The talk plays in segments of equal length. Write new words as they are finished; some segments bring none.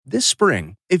This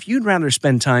spring, if you'd rather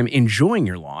spend time enjoying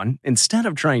your lawn instead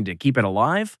of trying to keep it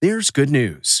alive, there's good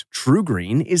news. True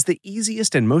Green is the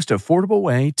easiest and most affordable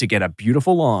way to get a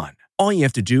beautiful lawn. All you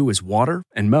have to do is water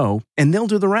and mow, and they'll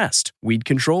do the rest. Weed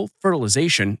control,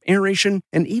 fertilization, aeration,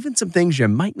 and even some things you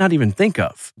might not even think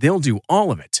of. They'll do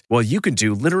all of it, while you can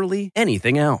do literally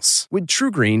anything else. With True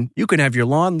Green, you can have your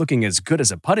lawn looking as good as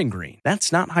a putting green.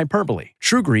 That's not hyperbole.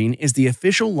 True Green is the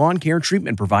official lawn care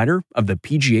treatment provider of the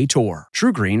PGA Tour.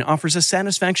 True Green offers a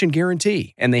satisfaction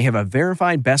guarantee, and they have a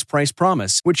verified best price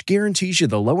promise, which guarantees you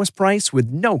the lowest price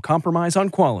with no compromise on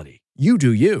quality. You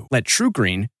do you. Let True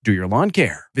Green do your lawn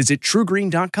care. Visit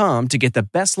truegreen.com to get the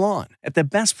best lawn at the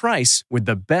best price with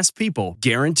the best people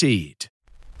guaranteed.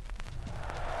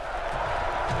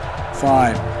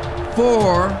 5,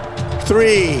 4,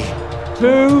 3,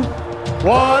 2,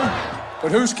 1.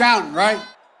 But who's counting, right?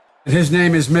 And his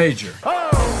name is Major.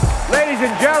 Oh, ladies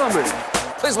and gentlemen,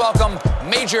 please welcome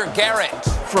Major Garrett.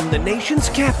 From the nation's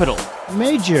capital.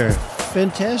 Major,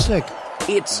 fantastic.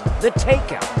 It's The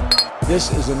Takeout.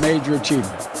 This is a major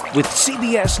achievement. With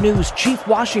CBS News Chief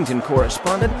Washington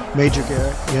Correspondent Major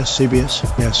Garrett, yes, CBS,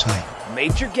 yes, hi.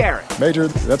 Major Garrett. Major,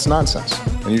 that's nonsense,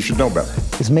 and you should know better.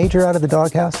 Is Major out of the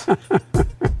doghouse?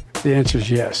 The answer is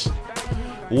yes.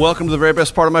 Welcome to the very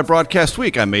best part of my broadcast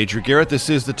week. I'm Major Garrett. This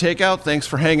is The Takeout. Thanks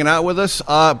for hanging out with us.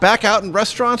 Back out in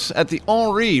restaurants at the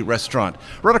Henri restaurant,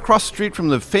 right across the street from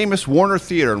the famous Warner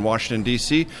Theater in Washington,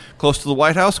 D.C., close to the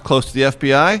White House, close to the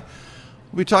FBI.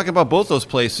 We'll be talking about both those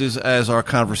places as our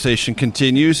conversation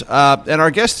continues. And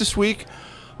our guest this week,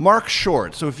 Marc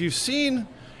Short. So if you've seen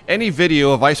any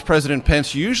video of Vice President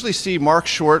Pence, you usually see Marc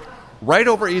Short right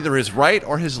over either his right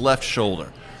or his left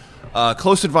shoulder.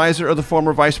 Close advisor of the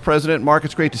former Vice President. Marc,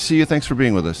 it's great to see you. Thanks for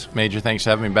being with us. Major, thanks for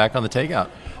having me back on The Takeout.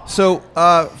 So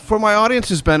for my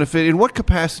audience's benefit, in what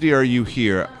capacity are you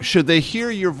here? Should they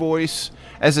hear your voice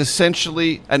as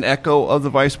essentially an echo of the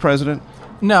Vice President?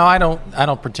 No, I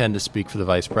don't pretend to speak for the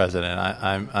Vice President.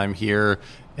 I'm here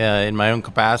in my own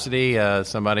capacity.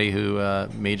 Somebody who,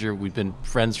 Major, we've been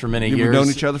friends for many years. We've known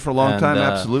each other for a long time,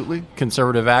 absolutely.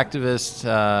 Conservative activist.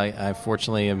 I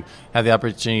fortunately have the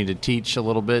opportunity to teach a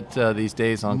little bit these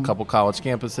days on a couple college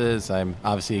campuses. I'm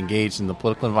obviously engaged in the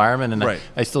political environment, and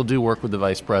I still do work with the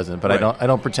Vice President, but I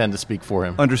don't pretend to speak for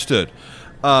him. Understood.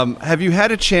 Have you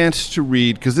had a chance to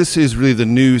read, because this is really the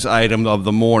news item of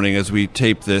the morning as we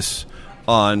tape this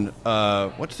on,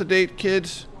 what's the date,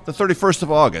 kids? The 31st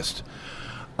of August.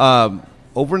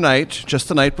 Overnight, just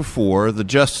the night before, the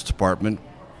Justice Department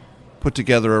put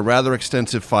together a rather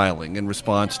extensive filing in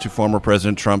response to former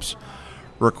President Trump's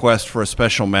request for a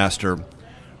special master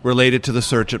related to the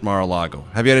search at Mar-a-Lago.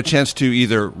 Have you had a chance to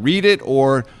either read it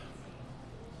or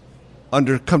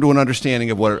come to an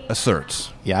understanding of what it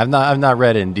asserts? Yeah, I've not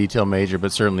read it in detail, Major,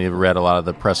 but certainly have read a lot of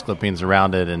the press clippings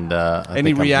around it. And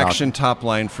any reaction top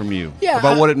line from you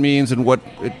about what it means and what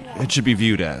it should be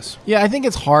viewed as? Yeah, I think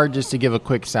it's hard just to give a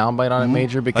quick soundbite on it,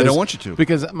 Major. Because I don't want you to.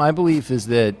 Because my belief is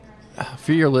that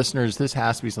for your listeners, this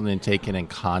has to be something taken in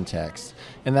context.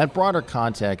 And that broader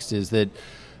context is that,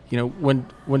 you know,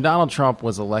 when Donald Trump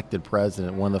was elected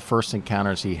president, one of the first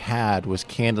encounters he had was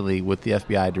candidly with the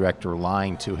FBI director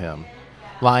lying to him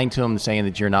saying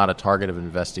that you're not a target of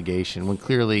investigation, when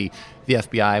clearly the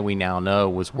FBI, we now know,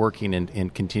 was working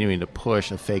and continuing to push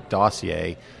a fake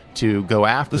dossier to go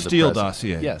after the Steele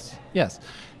president. dossier. Yes.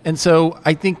 And so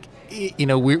I think, you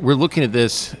know, we're looking at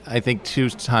this, I think,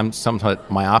 somewhat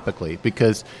myopically,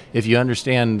 because if you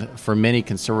understand, for many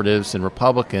conservatives and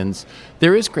Republicans,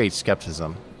 there is great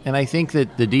skepticism. And I think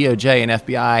that the DOJ and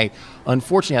FBI,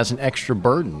 unfortunately, has an extra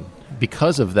burden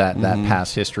because of that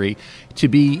past history to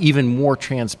be even more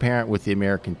transparent with the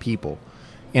American people.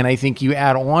 And I think you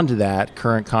add on to that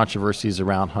current controversies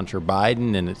around Hunter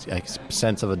Biden and a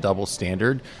sense of a double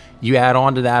standard. You add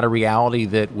on to that a reality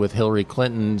that with Hillary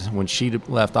Clinton, when she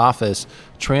left office,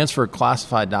 transferred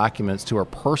classified documents to her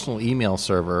personal email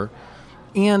server,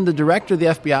 and the director of the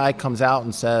FBI comes out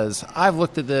and says, I've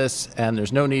looked at this and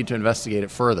there's no need to investigate it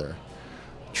further.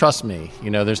 Trust me, you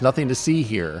know, there's nothing to see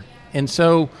here. And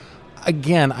so,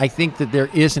 again, I think that there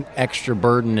is an extra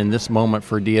burden in this moment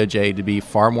for DOJ to be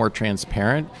far more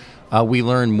transparent. We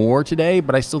learn more today,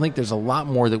 but I still think there's a lot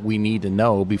more that we need to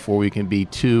know before we can be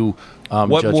too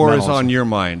What judgmental. more is on your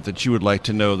mind that you would like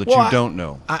to know that you don't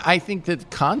know? I think that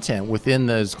content within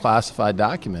those classified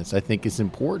documents, I think, is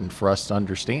important for us to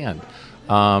understand.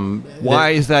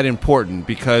 Why is that important?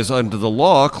 Because under the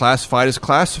law, classified is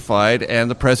classified, and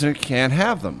the president can't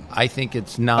have them. I think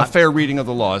it's not a fair reading of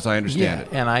the law, as I understand it.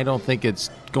 And I don't think it's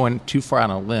going too far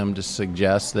on a limb to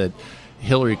suggest that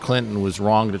Hillary Clinton was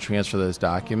wrong to transfer those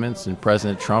documents, and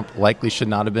President Trump likely should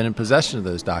not have been in possession of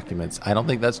those documents. I don't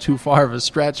think that's too far of a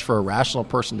stretch for a rational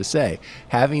person to say.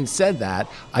 Having said that,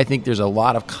 I think there's a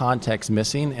lot of context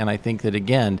missing, and I think that,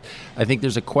 again, I think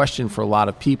there's a question for a lot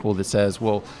of people that says,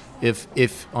 well,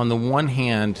 if on the one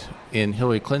hand, in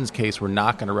Hillary Clinton's case, we're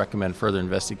not going to recommend further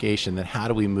investigation, then how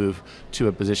do we move to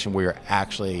a position where you're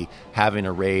actually having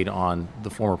a raid on the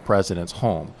former president's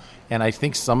home? And I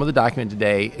think some of the document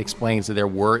today explains that there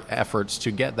were efforts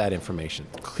to get that information,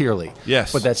 clearly.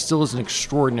 Yes. But that still is an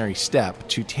extraordinary step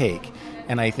to take.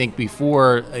 And I think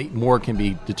before more can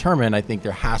be determined, I think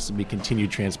there has to be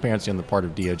continued transparency on the part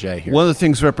of DOJ here. One of the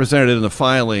things represented in the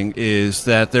filing is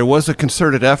that there was a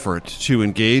concerted effort to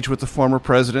engage with the former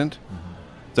president.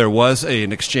 There was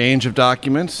an exchange of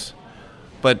documents,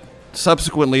 but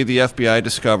subsequently the FBI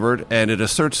discovered, and it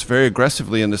asserts very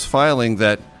aggressively in this filing,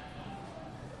 that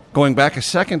going back a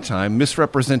second time,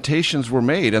 misrepresentations were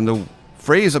made, and the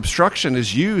phrase obstruction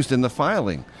is used in the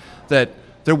filing, that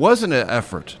there wasn't an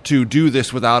effort to do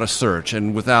this without a search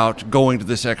and without going to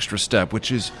this extra step,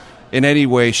 which is in any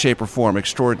way, shape, or form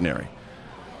extraordinary.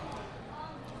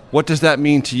 What does that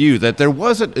mean to you? That there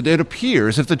wasn't, it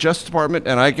appears, if the Justice Department,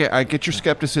 and I get your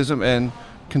skepticism and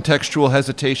contextual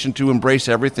hesitation to embrace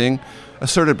everything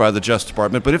asserted by the Justice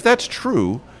Department, but if that's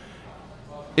true,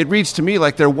 it reads to me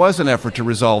like there was an effort to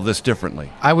resolve this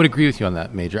differently. I would agree with you on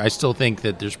that, Major. I still think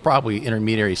that there's probably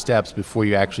intermediary steps before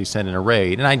you actually send in a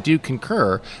raid. And I do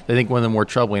concur that I think one of the more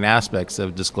troubling aspects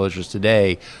of disclosures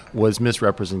today was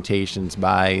misrepresentations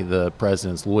by the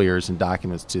president's lawyers and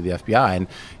documents to the FBI.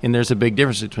 And there's a big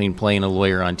difference between playing a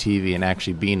lawyer on TV and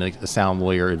actually being a sound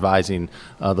lawyer advising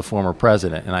the former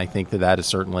president. And I think that is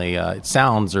certainly, it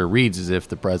sounds or reads as if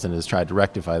the president has tried to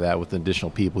rectify that with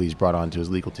additional people he's brought onto his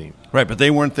legal team. Right, but they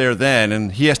weren't there then,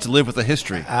 and he has to live with the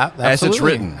history as it's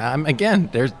written. Again,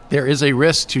 there is a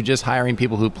risk to just hiring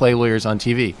people who play lawyers on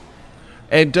TV.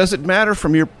 And does it matter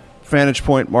from your vantage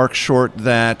point, Marc Short,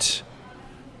 that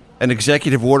an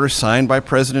executive order signed by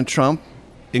President Trump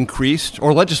increased,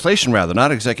 or legislation rather,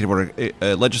 not executive order,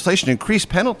 legislation increased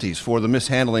penalties for the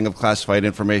mishandling of classified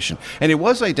information? And it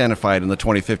was identified in the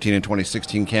 2015 and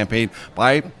 2016 campaign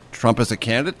by Trump as a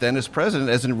candidate, then as president,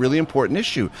 as a really important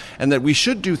issue, and that we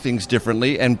should do things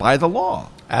differently and by the law.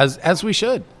 As we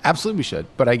should. Absolutely we should.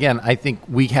 But again, I think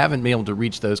we haven't been able to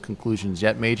reach those conclusions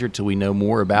yet, Major, till we know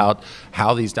more about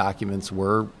how these documents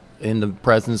were in the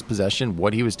president's possession,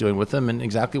 what he was doing with them, and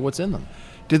exactly what's in them.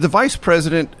 Did the vice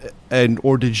president,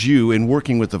 or did you, in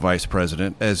working with the vice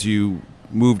president, as you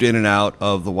moved in and out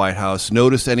of the White House,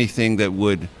 notice anything that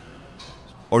would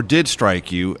or did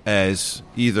strike you as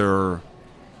either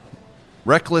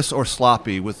reckless or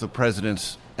sloppy with the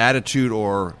president's attitude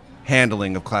or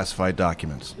handling of classified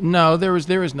documents? No, there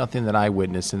was nothing that I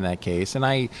witnessed in that case, and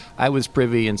I was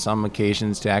privy in some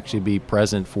occasions to actually be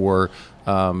present for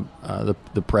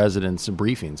the president's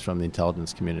briefings from the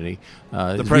intelligence community.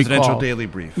 The presidential daily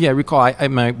brief. Yeah, recall,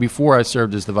 before I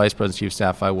served as the Vice President Chief of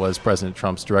Staff, I was President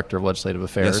Trump's Director of Legislative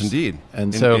Affairs. Yes, indeed.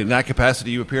 And in that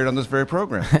capacity, you appeared on this very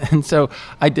program. And so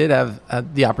I did have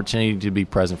the opportunity to be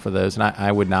present for those, and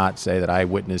I would not say that I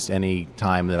witnessed any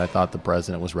time that I thought the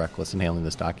president was reckless in handling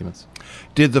those documents.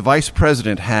 Did the Vice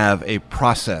President have a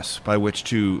process by which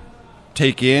to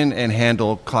take in and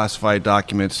handle classified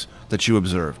documents that you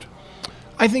observed?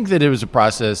 I think that it was a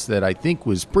process that I think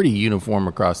was pretty uniform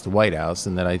across the White House,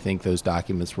 and that I think those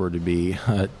documents were to be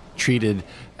treated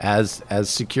as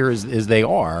secure as they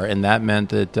are, and that meant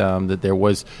that that there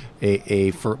was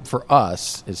for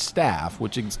us as staff,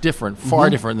 which is different, far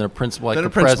different than a principal like the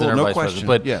president or vice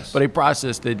president, but a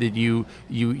process that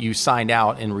you signed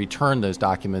out and returned those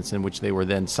documents, in which they were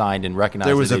then signed and recognized.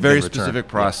 There was a very specific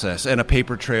process and a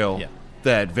paper trail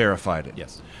that verified it.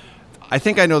 Yes. I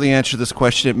think I know the answer to this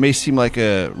question. It may seem like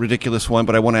a ridiculous one,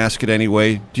 but I want to ask it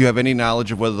anyway. Do you have any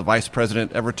knowledge of whether the vice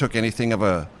president ever took anything of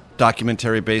a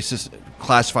documentary basis,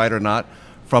 classified or not,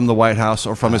 from the White House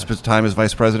or from his time as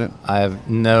vice president? I have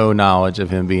no knowledge of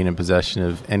him being in possession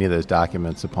of any of those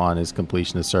documents upon his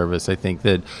completion of service. I think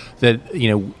that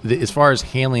as far as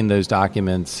handling those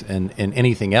documents and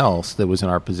anything else that was in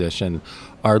our possession,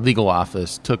 our legal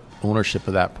office took ownership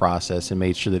of that process and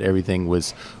made sure that everything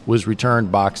was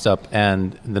returned, boxed up,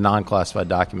 and the non-classified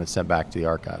documents sent back to the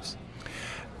archives.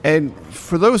 And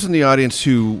for those in the audience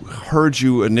who heard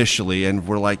you initially and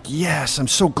were like, yes, I'm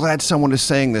so glad someone is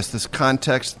saying this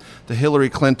context, the Hillary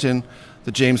Clinton,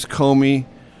 the James Comey,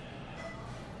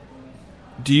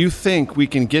 do you think we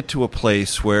can get to a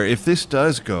place where if this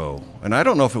does go, and I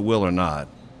don't know if it will or not,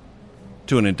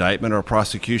 to an indictment or a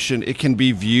prosecution, it can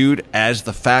be viewed as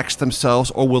the facts themselves,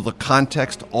 or will the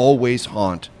context always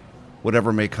haunt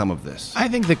whatever may come of this? I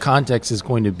think the context is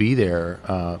going to be there,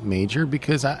 Major,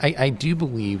 because I do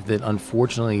believe that,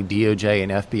 unfortunately, DOJ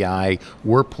and FBI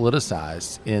were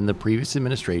politicized in the previous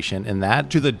administration, and that...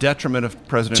 To the detriment of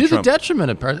President Trump. To the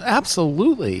detriment of President...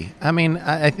 Absolutely. I mean,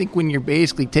 I think when you're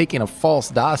basically taking a false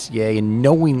dossier and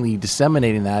knowingly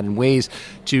disseminating that in ways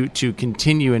to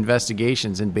continue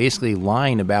investigations and basically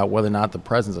lying about whether or not the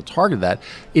president's a target of that,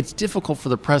 it's difficult for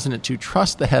the president to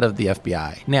trust the head of the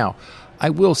FBI. Now, I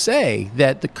will say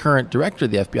that the current director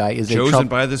of the FBI is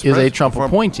a Trump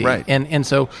appointee, right. and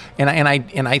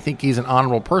I think he's an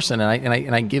honorable person,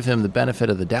 and I give him the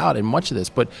benefit of the doubt in much of this.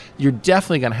 But you're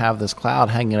definitely going to have this cloud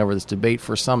hanging over this debate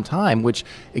for some time, which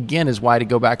again is why, to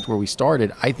go back to where we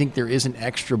started, I think there is an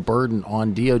extra burden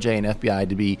on DOJ and FBI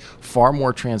to be far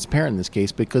more transparent in this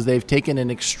case, because they've taken an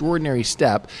extraordinary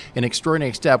step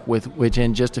with which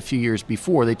in just a few years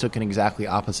before they took an exactly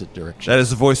opposite direction. That is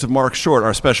the voice of Marc Short,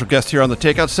 our special guest here on the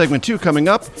Takeout. Segment 2 coming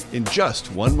up in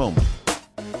just one moment.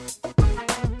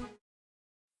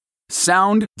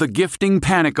 Sound the gifting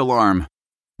panic alarm.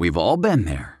 We've all been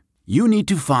there. You need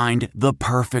to find the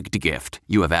perfect gift.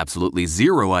 You have absolutely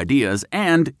zero ideas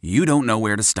and you don't know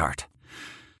where to start.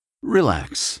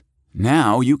 Relax.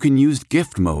 Now you can use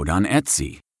gift mode on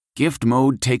Etsy. Gift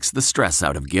mode takes the stress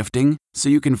out of gifting, so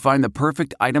you can find the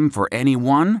perfect item for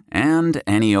anyone and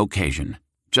any occasion.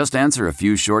 Just answer a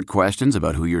few short questions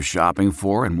about who you're shopping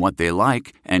for and what they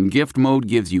like, and Gift Mode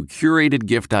gives you curated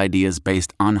gift ideas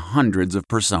based on hundreds of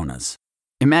personas.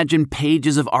 Imagine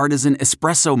pages of artisan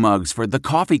espresso mugs for the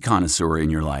coffee connoisseur in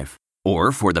your life.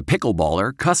 Or for the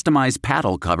pickleballer, customized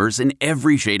paddle covers in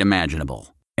every shade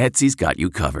imaginable. Etsy's got you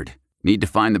covered. Need to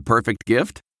find the perfect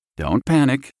gift? Don't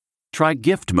panic. Try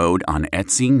Gift Mode on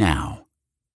Etsy now.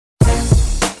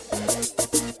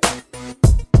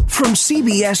 From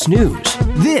CBS News,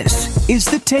 this is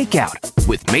The Takeout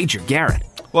with Major Garrett.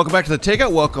 Welcome back to The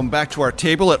Takeout. Welcome back to our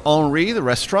table at Henri, the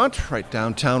restaurant, right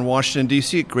downtown Washington,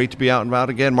 D.C. Great to be out and about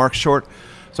again. Marc Short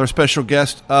is our special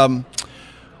guest. We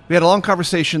had a long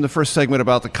conversation in the first segment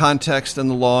about the context and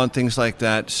the law and things like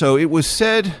that. So it was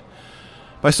said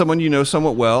by someone you know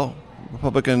somewhat well,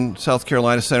 Republican South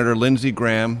Carolina Senator Lindsey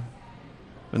Graham,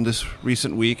 in this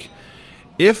recent week,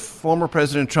 if former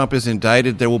President Trump is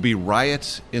indicted, there will be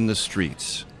riots in the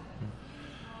streets.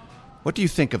 What do you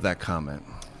think of that comment?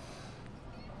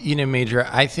 You know, Major,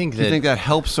 I think that... Do you think that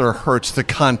helps or hurts the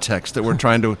context that we're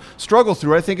trying to struggle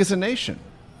through, I think, as a nation?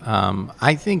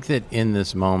 I think that in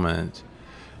this moment,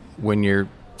 when you're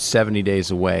 70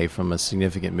 days away from a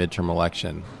significant midterm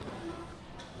election,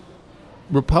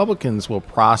 Republicans will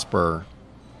prosper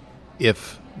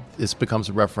if this becomes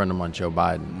a referendum on Joe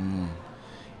Biden.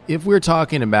 If we're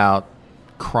talking about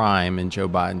crime in Joe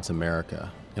Biden's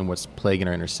America and what's plaguing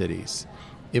our inner cities,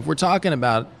 if we're talking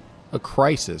about a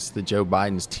crisis that Joe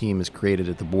Biden's team has created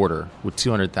at the border with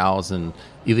 200,000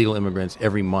 illegal immigrants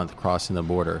every month crossing the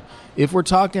border, if we're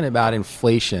talking about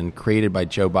inflation created by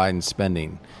Joe Biden's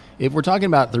spending, if we're talking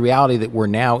about the reality that we're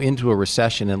now into a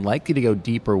recession and likely to go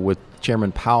deeper with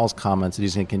Chairman Powell's comments that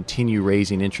he's going to continue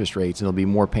raising interest rates and there'll be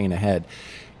more pain ahead,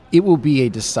 it will be a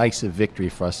decisive victory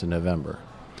for us in November.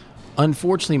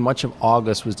 Unfortunately, much of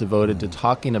August was devoted to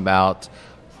talking about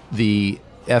the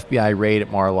FBI raid at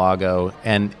Mar-a-Lago,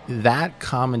 and that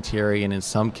commentary, and in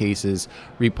some cases,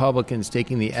 Republicans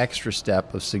taking the extra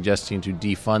step of suggesting to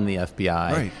defund the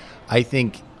FBI, right, I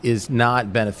think is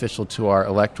not beneficial to our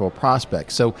electoral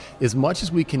prospects. So as much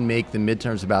as we can make the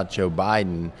midterms about Joe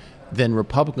Biden, then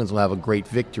Republicans will have a great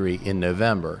victory in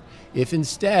November. If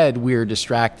instead we're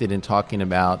distracted in talking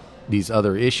about these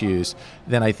other issues,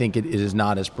 then I think it is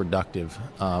not as productive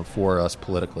for us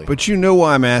politically. But you know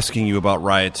why I'm asking you about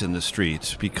riots in the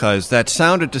streets, because that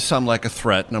sounded to some like a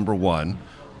threat, number one,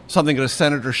 something that a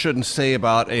senator shouldn't say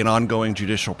about an ongoing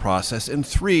judicial process, and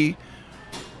three,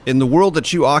 in the world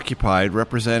that you occupied,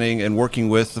 representing and working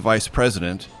with the vice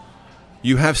president,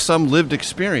 you have some lived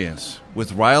experience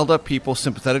with riled up people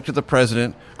sympathetic to the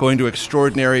president going to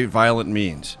extraordinary violent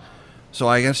means. So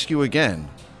I ask you again,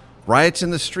 riots in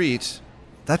the streets,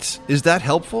 is that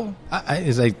helpful?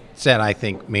 As I said, I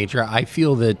think, Major, I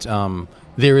feel that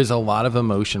there is a lot of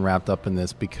emotion wrapped up in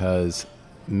this because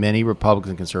many Republicans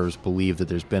and conservatives believe that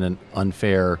there's been an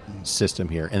unfair system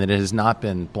here and that it has not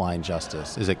been blind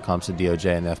justice as it comes to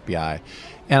DOJ and the FBI.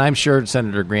 And I'm sure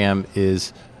Senator Graham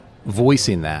is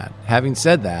voicing that. Having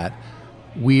said that,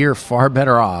 we are far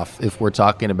better off if we're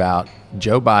talking about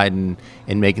Joe Biden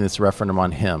and making this referendum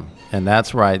on him. And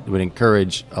that's where I would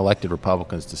encourage elected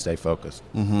Republicans to stay focused.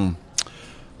 Mm-hmm.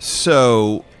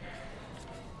 So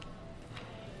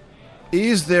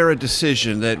is there a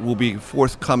decision that will be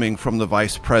forthcoming from the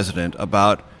vice president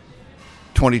about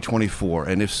 2024,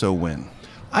 and if so, when?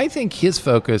 I think his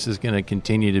focus is going to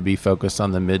continue to be focused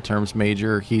on the midterms,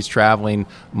 Major. He's traveling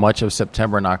much of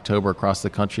September and October across the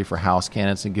country for House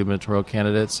candidates and gubernatorial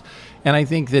candidates. And I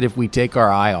think that if we take our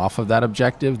eye off of that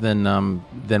objective, then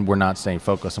we're not staying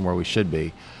focused on where we should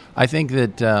be. I think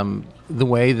that the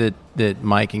way that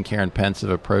Mike and Karen Pence have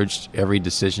approached every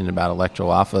decision about electoral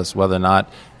office, whether or not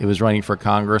it was running for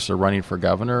Congress or running for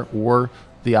governor or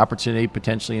the opportunity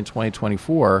potentially in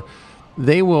 2024,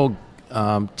 they will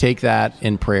take that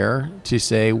in prayer to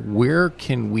say, where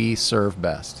can we serve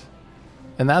best?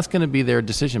 And that's going to be their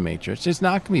decision matrix. It's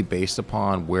not going to be based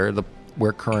upon where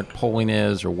current polling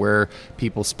is or where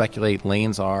people speculate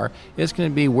lanes are. It's going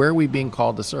to be where are we being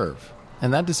called to serve?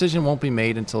 And that decision won't be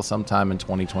made until sometime in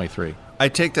 2023. I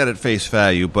take that at face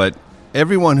value, but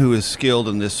everyone who is skilled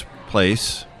in this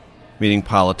place, meaning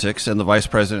politics, and the vice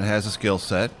president has a skill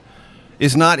set,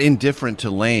 is not indifferent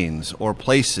to lanes or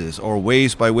places or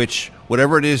ways by which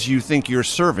whatever it is you think you're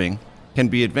serving can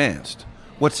be advanced.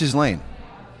 What's his lane?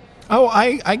 Oh,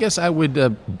 I guess I would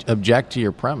object to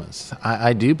your premise.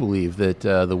 I do believe that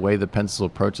the way the Pence will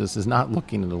approach this is not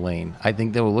looking at a lane. I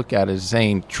think they will look at it as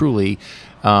saying, truly,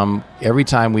 every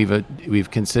time we've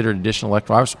considered additional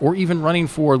electoral office or even running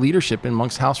for leadership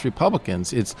amongst House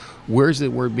Republicans, it's where's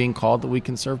it we're being called that we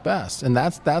can serve best, and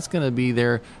that's going to be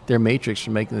their matrix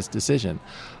for making this decision.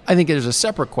 I think there's a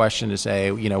separate question to say,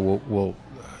 we'll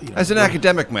as an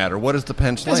academic matter, what is the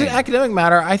Pence lane? As an academic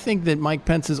matter, I think that Mike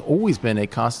Pence has always been a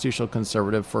constitutional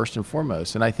conservative first and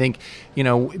foremost, and I think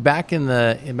back in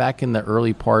the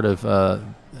early part of the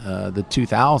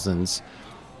 2000s,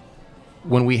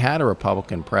 when we had a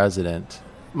Republican president,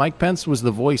 Mike Pence was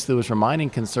the voice that was reminding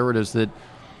conservatives that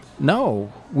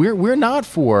no, we're not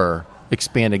for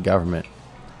expanded government,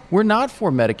 we're not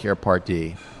for Medicare Part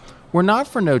D, we're not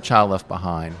for No Child Left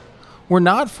Behind, we're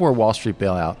not for Wall Street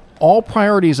bailout. All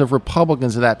priorities of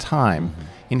Republicans at that time. Mm-hmm.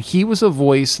 And he was a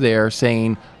voice there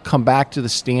saying, come back to the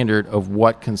standard of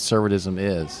what conservatism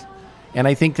is. And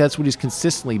I think that's what he's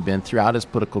consistently been throughout his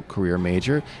political career,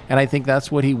 Major. And I think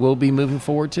that's what he will be moving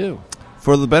forward to.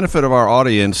 For the benefit of our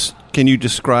audience, can you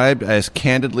describe as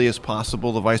candidly as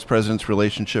possible the vice president's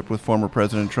relationship with former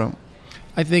President Trump?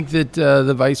 I think that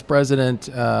the vice president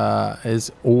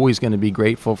is always going to be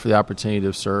grateful for the opportunity to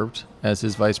have served as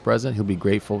his vice president. He'll be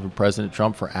grateful for President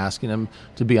Trump for asking him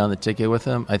to be on the ticket with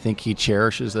him. I think he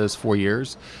cherishes those 4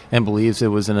 years and believes it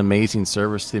was an amazing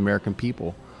service to the American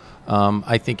people.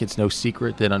 I think it's no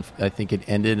secret that I think it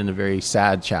ended in a very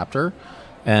sad chapter.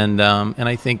 And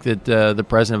I think that the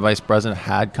president and vice president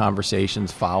had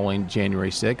conversations following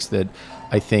January 6th that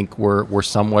I think were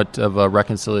somewhat of a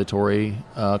reconciliatory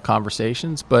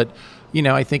conversations. But,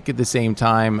 I think at the same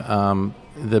time,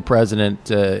 the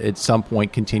president at some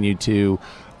point continued to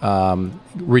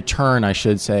return, I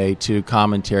should say, to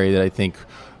commentary that I think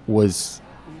was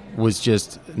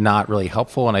just not really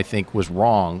helpful, and I think was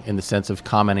wrong in the sense of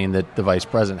commenting that the vice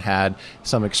president had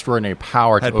some extraordinary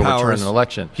power to overturn an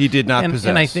election. He did not possess.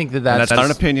 And I think that's not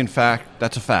an opinion fact.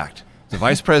 That's a fact. The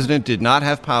vice president did not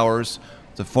have powers.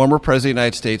 The former president of the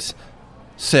United States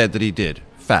said that he did.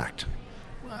 Fact.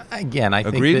 Again, I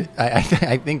Agreed?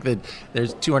 think that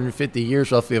there's 250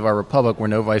 years roughly of our republic where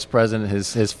no vice president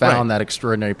has found that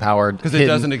extraordinary power because it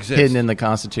doesn't exist hidden in the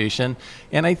Constitution.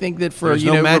 And I think that for there's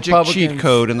no magic Republicans, cheat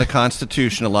code in the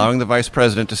Constitution allowing the vice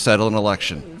president to settle an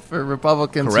election. For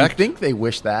Republicans Correct? who think they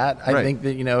wish that, I think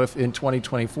that if in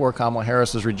 2024 Kamala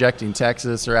Harris was rejecting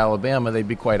Texas or Alabama, they'd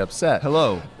be quite upset.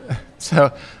 Hello.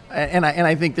 So, and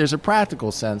I think there's a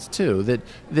practical sense too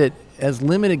that as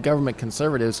limited government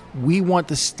conservatives, we want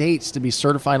the states to be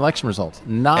certifying election results,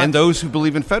 and those who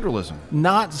believe in federalism,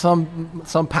 not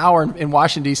some power in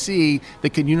Washington D.C. that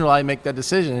could unilaterally make that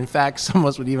decision. In fact, some of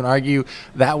us would even argue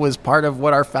that was part of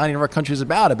what our founding of our country is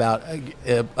about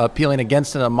appealing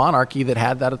against a monarchy that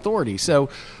had that authority. So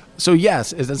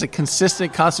yes, as a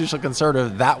consistent constitutional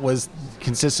conservative, that was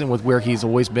consistent with where he's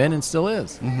always been and still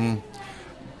is. Mm-hmm.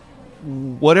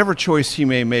 Whatever choice he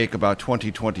may make about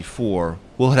 2024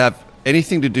 will have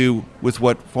anything to do with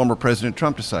what former President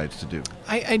Trump decides to do.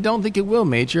 I don't think it will,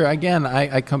 Major. Again,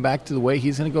 I come back to the way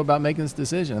he's going to go about making this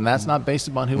decision, and that's not based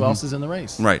upon who else is in the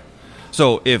race. Right.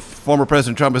 So if former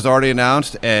President Trump has already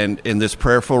announced, and in this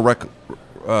prayerful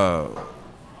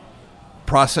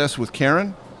process with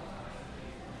Karen,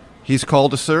 he's called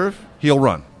to serve, he'll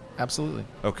run. Absolutely.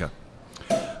 Okay.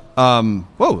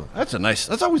 Whoa, that's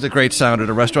always a great sound at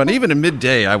a restaurant, even at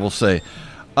midday, I will say.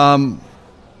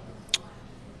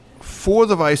 For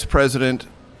the vice president,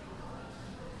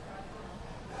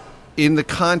 in the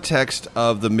context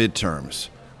of the midterms,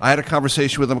 I had a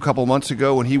conversation with him a couple months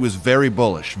ago, and he was very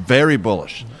bullish, very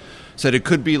bullish. said it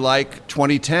could be like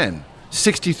 2010,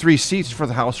 63 seats for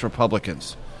the House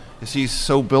Republicans. Is he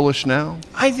so bullish now?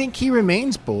 I think he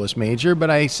remains bullish, Major,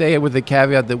 but I say it with the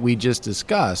caveat that we just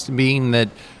discussed, being that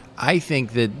I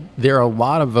think that there are a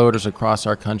lot of voters across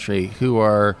our country who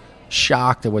are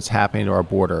shocked at what's happening to our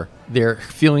border. They're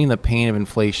feeling the pain of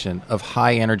inflation, of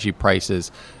high energy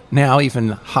prices, now even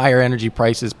higher energy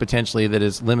prices potentially that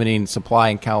is limiting supply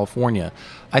in California.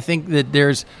 I think that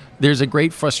there's a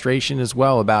great frustration as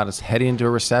well about us heading into a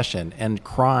recession and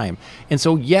crime. And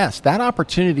so, yes, that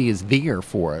opportunity is there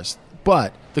for us.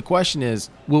 But the question is,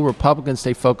 will Republicans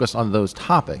stay focused on those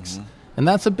topics? Mm-hmm. And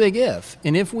that's a big if.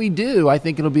 And if we do, I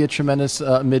think it'll be a tremendous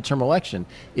midterm election.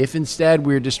 If instead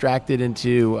we're distracted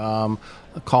into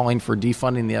calling for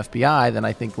defunding the FBI, then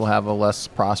I think we'll have a less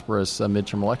prosperous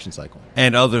midterm election cycle.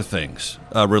 And other things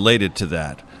related to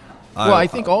that. Well, I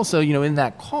think also, in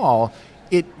that call,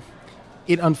 it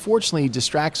unfortunately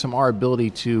distracts from our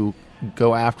ability to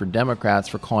go after Democrats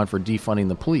for calling for defunding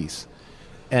the police.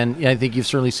 And I think you've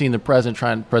certainly seen the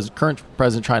current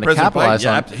president trying to capitalize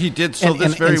on. He did so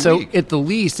this very week. So at the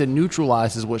least, it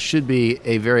neutralizes what should be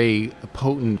a very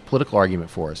potent political argument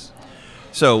for us.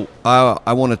 So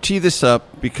I want to tee this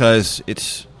up because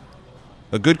it's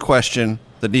a good question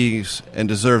that needs and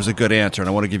deserves a good answer, and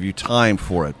I want to give you time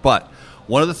for it. But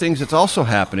one of the things that's also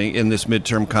happening in this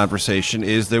midterm conversation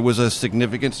is there was a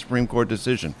significant Supreme Court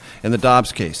decision in the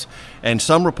Dobbs case. And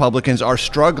some Republicans are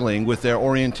struggling with their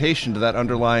orientation to that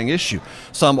underlying issue.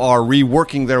 Some are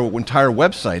reworking their entire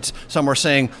websites. Some are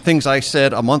saying things I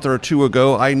said a month or two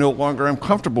ago I no longer am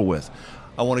comfortable with.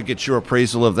 I want to get your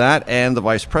appraisal of that and the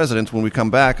Vice President's when we come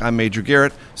back. I'm Major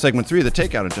Garrett, segment 3 of The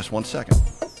Takeout in just 1 second.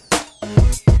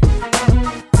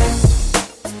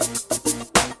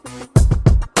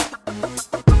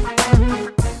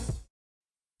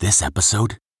 This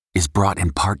episode is brought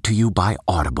in part to you by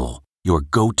Audible, your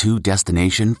go-to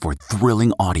destination for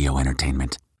thrilling audio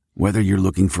entertainment. Whether you're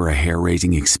looking for a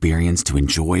hair-raising experience to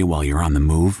enjoy while you're on the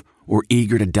move or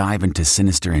eager to dive into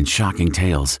sinister and shocking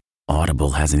tales,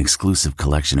 Audible has an exclusive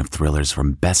collection of thrillers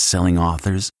from best-selling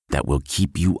authors that will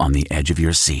keep you on the edge of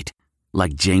your seat.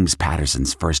 Like James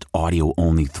Patterson's first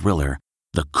audio-only thriller,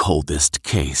 The Coldest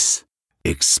Case.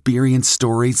 Experience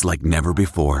stories like never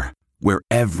before, where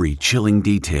every chilling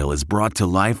detail is brought to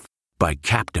life by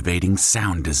captivating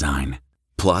sound design.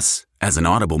 Plus, as an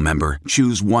Audible member,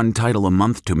 choose one title a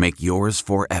month to make yours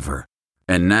forever.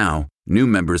 And now, new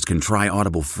members can try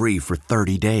Audible free for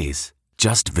 30 days.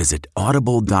 Just visit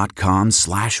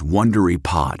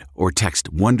audible.com/WonderyPod or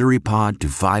text WonderyPod to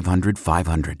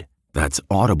 500-500. That's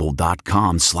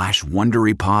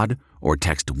audible.com/WonderyPod or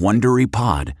text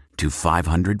WonderyPod to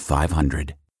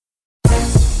 500-500.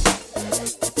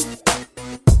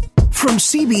 From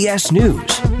CBS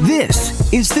News,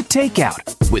 this is The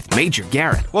Takeout with Major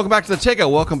Garrett. Welcome back to The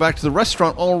Takeout. Welcome back to the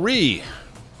restaurant Henri,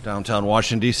 downtown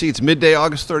Washington, D.C. It's midday,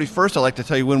 August 31st. I'd like to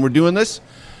tell you when we're doing this.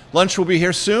 Lunch will be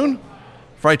here soon.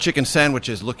 Fried chicken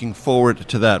sandwiches. Looking forward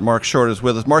to that. Marc Short is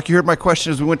with us. Marc, you heard my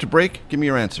question as we went to break. Give me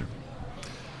your answer.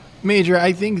 Major,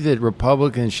 I think that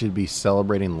Republicans should be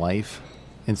celebrating life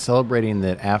and celebrating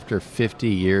that after 50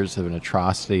 years of an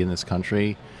atrocity in this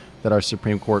country, that our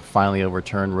Supreme Court finally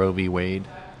overturned Roe v. Wade.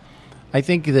 I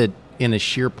think that in a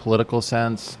sheer political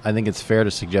sense, I think it's fair to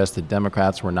suggest that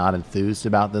Democrats were not enthused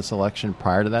about this election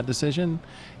prior to that decision,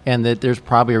 and that there's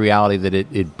probably a reality that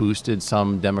it boosted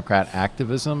some Democrat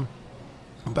activism.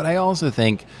 But I also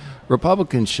think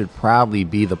Republicans should proudly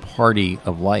be the party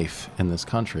of life in this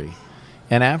country.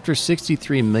 And after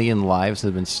 63 million lives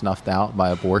have been snuffed out by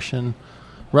abortion,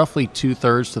 roughly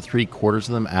 2/3 to 3/4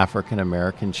 of them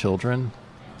African-American children,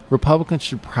 Republicans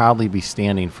should proudly be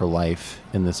standing for life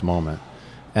in this moment.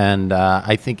 And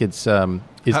I think it's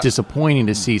disappointing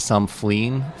to see some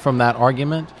fleeing from that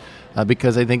argument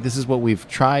because I think this is what we've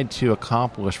tried to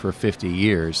accomplish for 50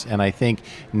 years. And I think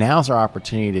now's our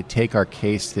opportunity to take our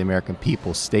case to the American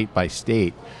people state by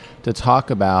state to talk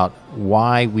about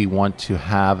why we want to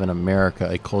have in America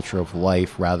a culture of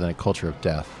life rather than a culture of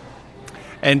death.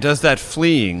 And does that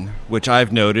fleeing, which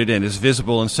I've noted and is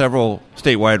visible in several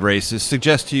statewide races,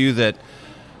 suggest to you that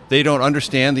they don't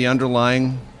understand the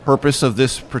underlying purpose of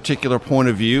this particular point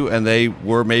of view and they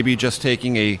were maybe just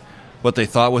taking what they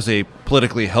thought was a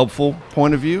politically helpful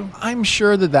point of view? I'm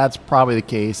sure that that's probably the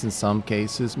case in some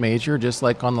cases, Major. Just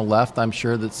like on the left, I'm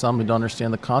sure that some who don't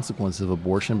understand the consequences of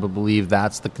abortion but believe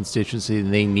that's the constituency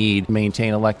they need to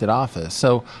maintain elected office.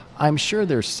 So I'm sure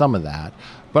there's some of that.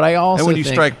 But I also and when you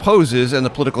strike poses and the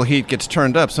political heat gets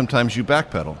turned up, sometimes you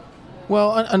backpedal.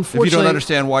 Well, unfortunately, if you don't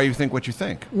understand why you think what you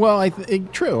think. Well,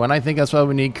 true, and I think that's why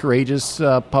we need courageous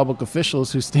public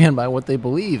officials who stand by what they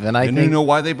believe, and you know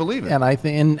why they believe it. And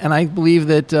I believe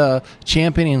that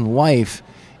championing life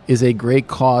is a great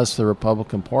cause for the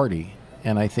Republican Party,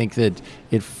 and I think that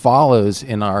it follows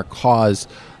in our cause.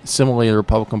 Similarly, the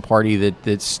Republican Party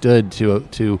that stood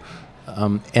to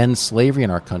end slavery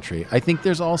in our country. I think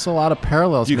there's also a lot of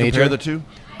parallels. Do you compare the two?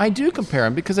 I do compare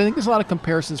them because I think there's a lot of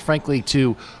comparisons, frankly,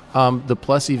 to the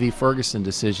Plessy v. Ferguson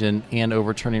decision and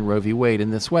overturning Roe v. Wade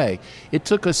in this way. It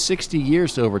took us 60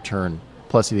 years to overturn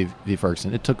Plessy v.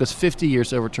 Ferguson. It took us 50 years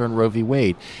to overturn Roe v.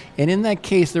 Wade. And in that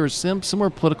case, there were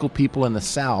similar political people in the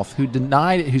South who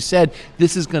who said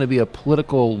this is going to be a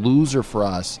political loser for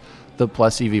us, the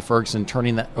Plessy v. Ferguson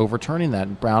overturning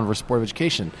that Brown versus Board of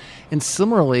Education. And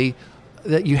similarly,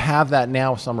 that you have that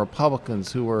now with some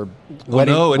Republicans who are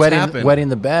wetting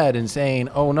the bed and saying,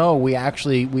 "Oh no, we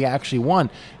actually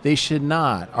won." They should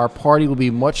not. Our party will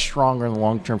be much stronger in the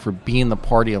long term for being the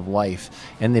party of life.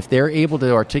 And if they're able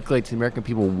to articulate to the American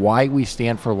people why we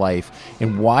stand for life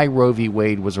and why Roe v.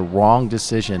 Wade was a wrong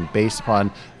decision based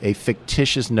upon a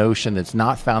fictitious notion that's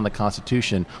not found in the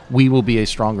Constitution, we will be a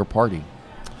stronger party.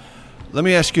 Let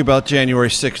me ask you about January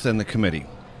 6th and the committee.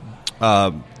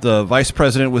 The vice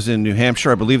president was in New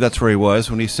Hampshire. I believe that's where he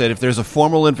was when he said if there's a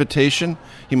formal invitation,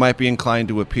 he might be inclined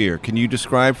to appear. Can you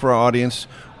describe for our audience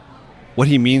what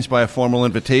he means by a formal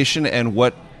invitation and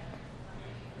what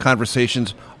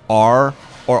conversations are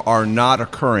or are not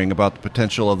occurring about the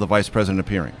potential of the vice president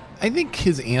appearing? I think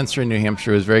his answer in New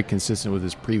Hampshire is very consistent with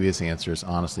his previous answers,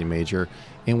 honestly, Major,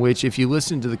 in which if you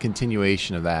listen to the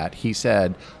continuation of that, he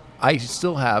said, I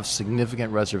still have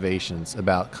significant reservations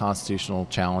about constitutional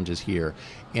challenges here,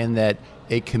 and that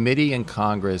a committee in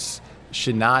Congress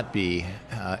should not be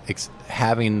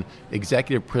having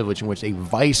executive privilege in which a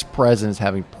vice president is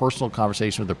having personal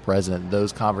conversation with the president,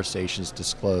 those conversations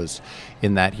disclosed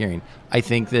in that hearing. I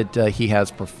think that he has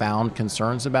profound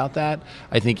concerns about that.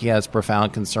 I think he has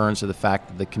profound concerns of the fact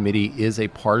that the committee is a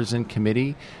partisan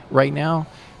committee right now.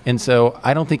 And so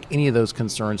I don't think any of those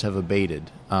concerns have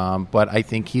abated. But I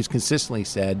think he's consistently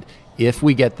said, if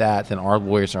we get that, then our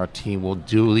lawyers and our team will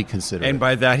duly consider it. And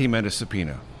by that he meant a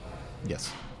subpoena.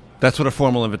 Yes. That's what a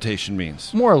formal invitation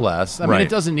means. More or less. I Right. mean, it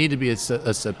doesn't need to be a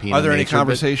subpoena. Are there any nature,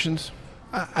 conversations?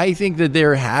 I think that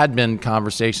there had been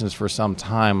conversations for some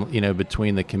time,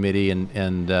 between the committee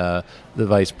and the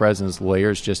vice president's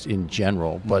lawyers just in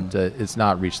general, but it's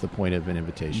not reached the point of an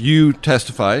invitation. You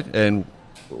testified and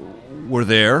were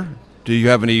there. Do you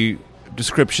have any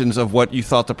descriptions of what you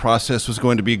thought the process was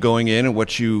going to be going in and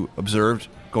what you observed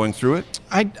going through it?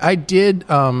 I did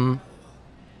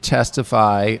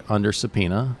testify under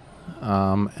subpoena,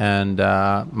 and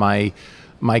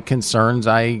my concerns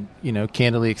I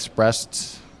candidly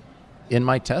expressed in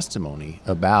my testimony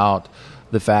about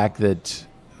the fact that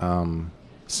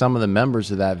some of the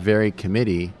members of that very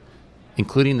committee,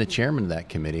 including the chairman of that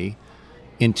committee,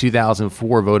 in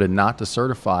 2004 voted not to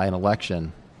certify an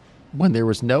election when there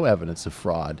was no evidence of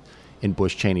fraud in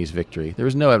Bush Cheney's victory. There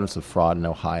was no evidence of fraud in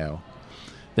Ohio.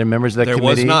 There are members of that committee.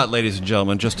 There was not, ladies and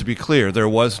gentlemen, just to be clear, there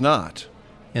was not.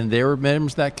 And there were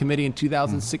members of that committee in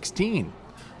 2016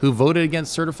 who voted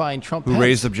against certifying Trump. Who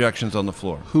raised objections on the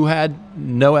floor. Who had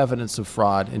no evidence of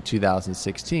fraud in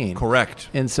 2016. Correct.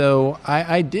 And so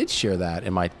I did share that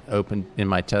in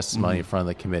my testimony in front of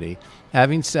the committee.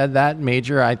 Having said that,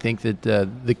 Major, I think that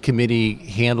the committee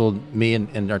handled me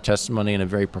and our testimony in a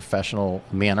very professional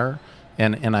manner,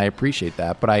 and I appreciate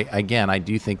that. But I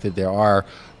do think that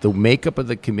the makeup of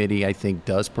the committee, I think,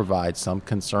 does provide some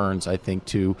concerns, I think,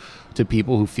 to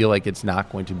people who feel like it's not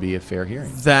going to be a fair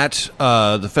hearing. That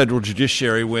the federal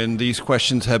judiciary, when these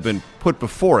questions have been put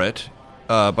before it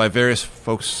by various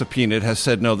folks subpoenaed, has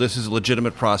said, no, this is a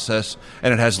legitimate process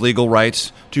and it has legal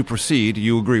rights to proceed.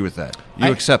 You agree with that?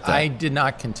 You accept that? I did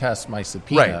not contest my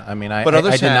subpoena. Right. I mean, but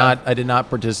I did not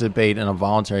participate in a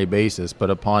voluntary basis, but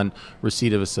upon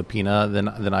receipt of a subpoena,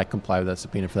 then I comply with that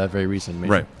subpoena for that very reason.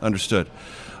 Major. Right. Understood.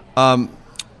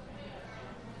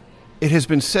 It has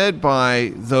been said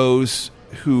by those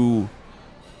who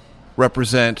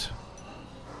represent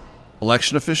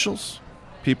election officials,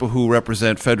 people who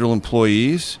represent federal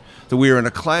employees, that we are in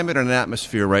a climate and an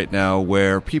atmosphere right now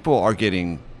where people are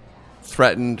getting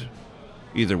threatened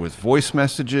either with voice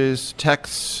messages,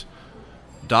 texts,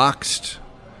 doxed.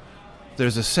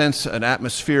 There's a sense, an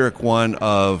atmospheric one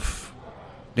of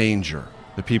danger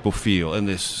that people feel in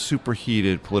this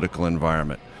superheated political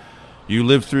environment. You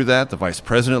lived through that. The vice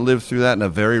president lived through that in a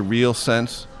very real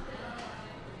sense.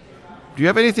 Do you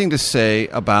have anything to say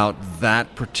about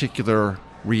that particular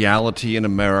reality in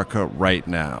America right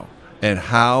now and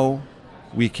how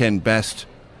we can best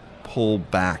pull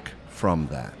back from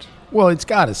that? Well, it's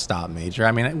got to stop, Major.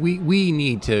 I mean, we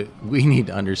need to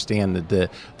understand that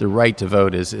the right to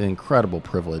vote is an incredible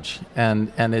privilege, and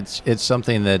it's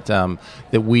something that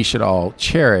that we should all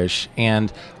cherish.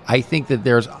 And I think that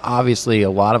there's obviously a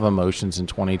lot of emotions in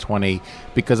 2020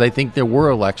 because I think there were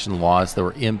election laws that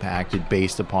were impacted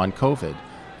based upon COVID,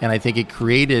 and I think it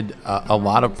created a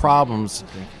lot of problems,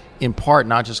 in part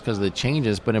not just because of the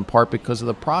changes, but in part because of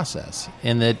the process,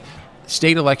 and that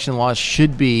state election laws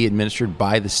should be administered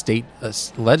by the state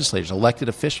legislators, elected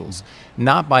officials,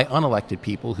 not by unelected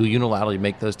people who unilaterally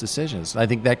make those decisions. And I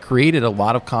think that created a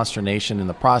lot of consternation in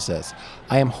the process.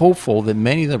 I am hopeful that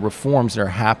many of the reforms that are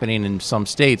happening in some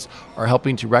states are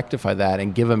helping to rectify that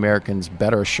and give Americans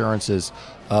better assurances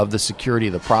of the security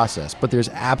of the process. But there's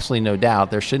absolutely no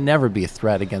doubt there should never be a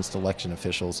threat against election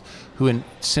officials who are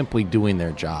simply doing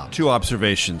their job. Two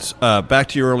observations. Back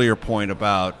to your earlier point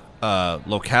about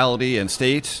locality and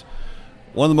states.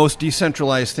 One of the most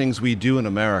decentralized things we do in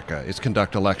America is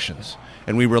conduct elections.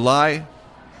 And we rely,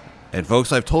 and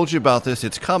folks, I've told you about this,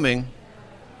 it's coming.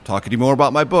 Talking to you more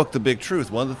about my book, The Big Truth.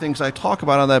 One of the things I talk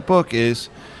about on that book is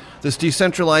this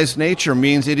decentralized nature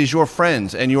means it is your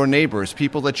friends and your neighbors,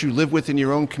 people that you live with in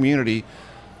your own community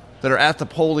that are at the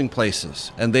polling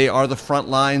places. And they are the front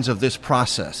lines of this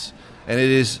process. And it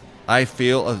is, I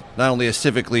feel, not only a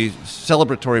civically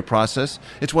celebratory process,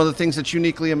 it's one of the things that's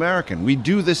uniquely American. We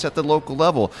do this at the local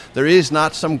level. There is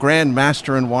not some grand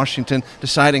master in Washington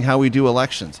deciding how we do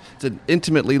elections. It's an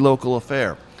intimately local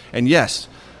affair. And yes,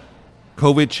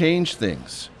 COVID changed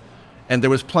things. And there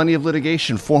was plenty of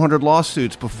litigation, 400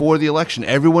 lawsuits before the election.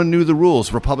 Everyone knew the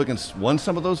rules. Republicans won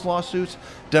some of those lawsuits.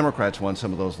 Democrats won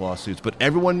some of those lawsuits. But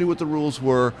everyone knew what the rules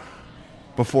were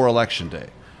before Election Day.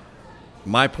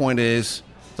 My point is,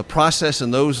 the process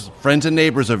and those friends and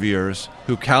neighbors of yours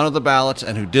who counted the ballots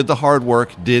and who did the hard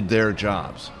work did their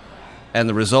jobs. And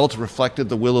the results reflected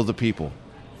the will of the people.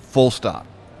 Full stop.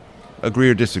 Agree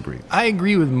or disagree? I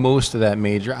agree with most of that,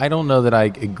 Major. I don't know that I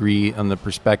agree on the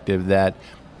perspective that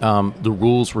the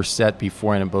rules were set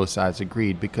beforehand and both sides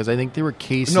agreed, because I think there were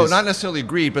cases... No, not necessarily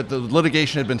agreed, but the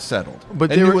litigation had been settled.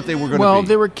 But they knew what they were going to be. Well,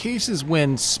 there were cases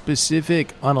when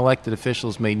specific unelected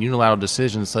officials made unilateral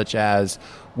decisions, such as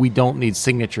we don't need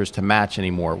signatures to match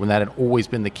anymore, when that had always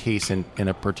been the case in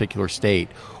a particular state.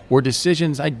 Or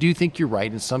decisions, I do think you're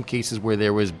right, in some cases where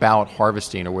there was ballot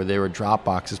harvesting or where there were drop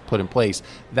boxes put in place,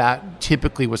 that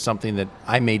typically was something that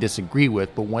I may disagree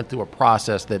with, but went through a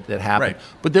process that happened. Right.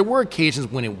 But there were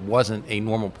occasions when it wasn't a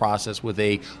normal process with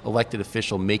a elected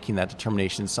official making that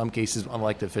determination. In some cases,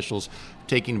 unelected officials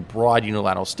taking broad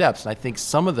unilateral steps. And I think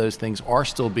some of those things are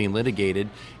still being litigated,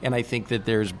 and I think that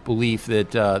there's belief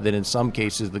that in some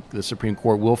cases the Supreme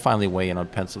Court will finally weigh in on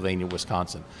Pennsylvania,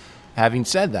 Wisconsin. Having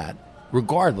said that,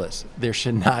 regardless, there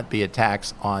should not be a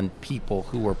tax on people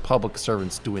who are public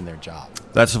servants doing their job.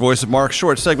 That's the voice of Marc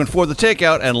Short. Segment 4, The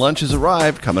Takeout, and lunch has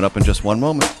arrived, coming up in just one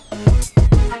moment.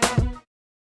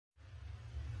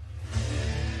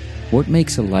 What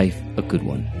makes a life a good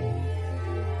one?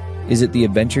 Is it the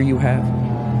adventure you have?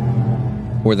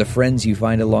 Or the friends you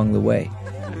find along the way?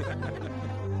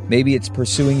 Maybe it's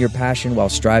pursuing your passion while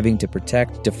striving to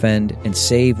protect, defend, and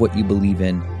save what you believe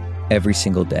in every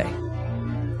single day.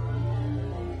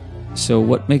 So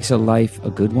what makes a life a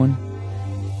good one?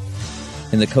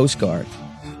 In the Coast Guard,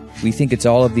 we think it's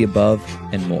all of the above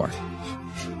and more.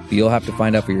 But you'll have to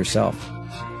find out for yourself.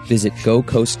 Visit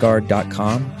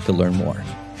gocoastguard.com to learn more.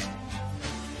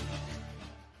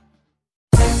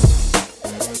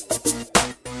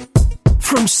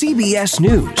 From CBS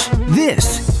News,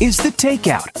 this is The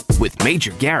Takeout with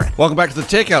Major Garrett. Welcome back to The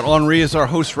Takeout. Henri is our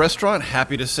host restaurant.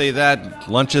 Happy to say that.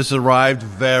 Lunch has arrived.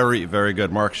 Very, very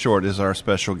good. Marc Short is our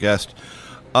special guest.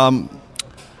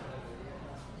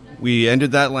 We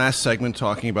ended that last segment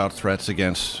talking about threats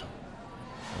against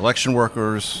election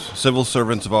workers, civil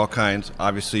servants of all kinds.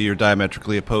 Obviously, you're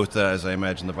diametrically opposed to that, as I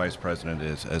imagine the vice president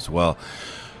is as well.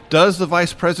 Does the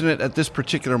vice president at this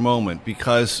particular moment,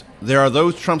 because there are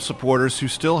those Trump supporters who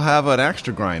still have an axe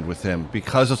to grind with him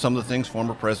because of some of the things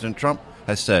former President Trump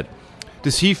has said,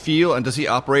 does he feel and does he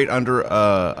operate under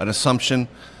an assumption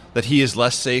that he is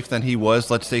less safe than he was,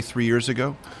 let's say, 3 years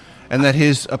ago? And that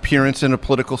his appearance in a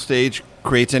political stage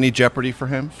creates any jeopardy for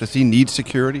him? Does he need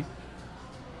security?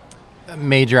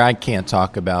 Major, I can't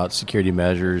talk about security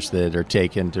measures that are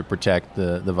taken to protect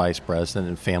the vice president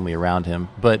and family around him,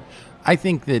 but I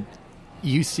think that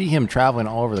you see him traveling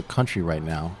all over the country right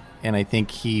now, and I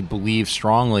think he believes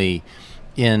strongly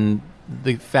in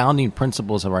the founding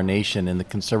principles of our nation and the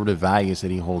conservative values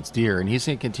that he holds dear, and he's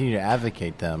going to continue to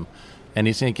advocate them and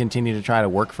he's going to continue to try to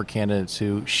work for candidates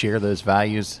who share those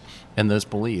values and those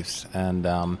beliefs.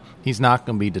 And he's not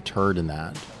going to be deterred in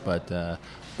that. But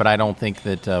I don't think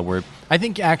that I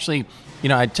think actually,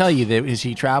 I tell you that as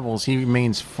he travels, he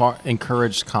remains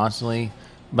encouraged constantly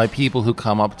by people who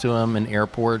come up to him in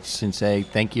airports and say,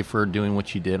 thank you for doing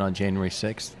what you did on January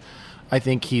 6th. I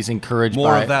think he's encouraged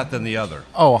more of that than the other.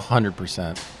 Oh, 100%.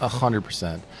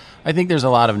 100%. I think there's a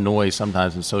lot of noise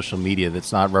sometimes in social media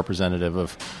that's not representative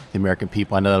of the American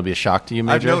people. I know that'll be a shock to you,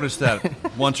 Major. I've noticed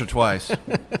that once or twice.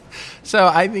 So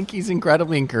I think he's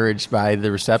incredibly encouraged by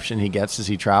the reception he gets as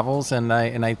he travels, and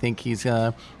I think he's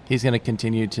going to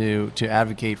continue to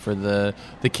advocate for the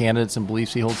candidates and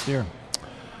beliefs he holds dear.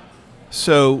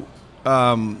 So,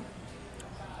 one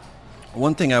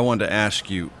thing I wanted to ask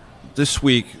you. This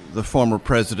week, the former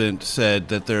president said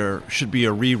that there should be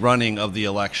a rerunning of the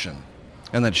election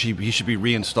and that he should be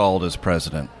reinstalled as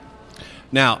president.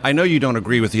 Now, I know you don't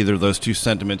agree with either of those two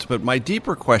sentiments, but my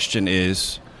deeper question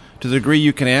is, to the degree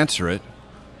you can answer it,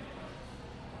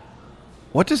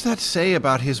 what does that say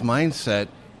about his mindset,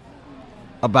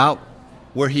 about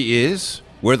where he is,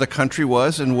 where the country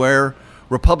was, and where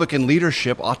Republican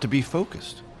leadership ought to be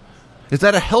focused? Is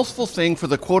that a healthful thing for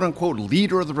the quote-unquote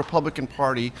leader of the Republican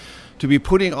Party to be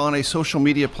putting on a social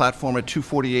media platform at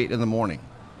 2:48 in the morning?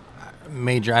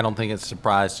 Major, I don't think it's a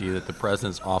surprise to you that the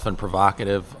president's often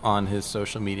provocative on his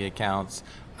social media accounts.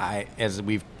 As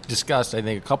we've discussed, I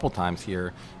think, a couple times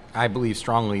here, I believe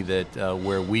strongly that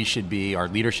where we should be, our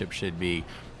leadership should be,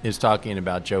 is talking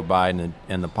about Joe Biden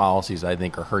and the policies I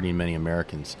think are hurting many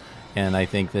Americans. And I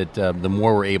think that the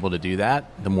more we're able to do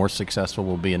that, the more successful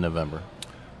we'll be in November.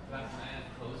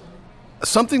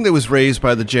 Something that was raised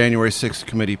by the January 6th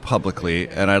committee publicly,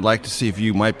 and I'd like to see if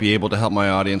you might be able to help my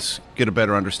audience get a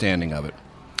better understanding of it.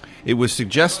 It was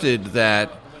suggested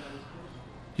that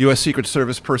U.S. Secret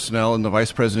Service personnel and the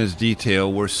Vice President's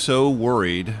detail were so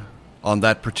worried on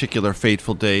that particular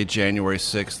fateful day, January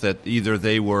 6th, that either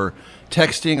they were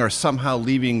texting or somehow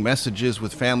leaving messages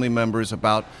with family members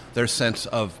about their sense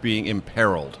of being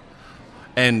imperiled.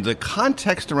 And the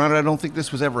context around it, I don't think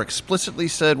this was ever explicitly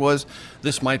said, was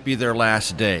this might be their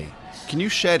last day. Can you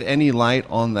shed any light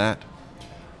on that?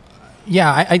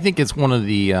 Yeah, I think it's one of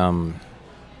the,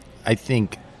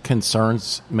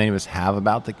 concerns many of us have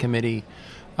about the committee.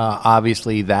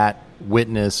 Obviously, that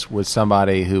witness was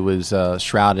somebody who was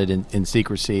shrouded in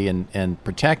secrecy and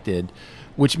protected,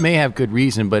 which may have good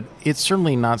reason, but it's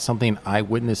certainly not something I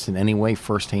witnessed in any way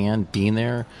firsthand being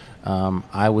there.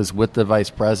 I was with the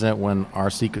vice president when our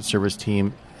Secret Service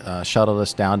team shuttled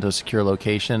us down to a secure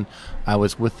location. I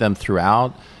was with them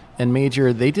throughout. And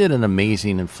Major, they did an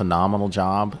amazing and phenomenal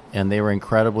job, and they were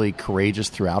incredibly courageous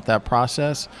throughout that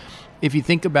process. If you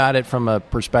think about it from a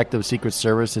perspective of Secret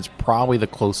Service, it's probably the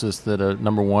closest that a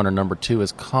number one or number two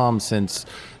has come since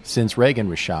Reagan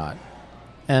was shot.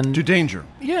 And to danger.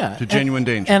 Yeah. To genuine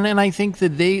danger. And I think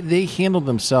that they handled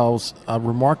themselves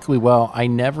remarkably well. I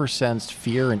never sensed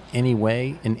fear in any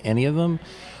way in any of them.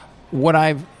 What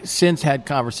I've since had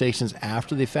conversations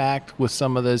after the fact with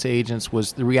some of those agents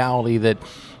was the reality that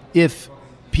if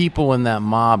people in that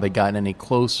mob had gotten any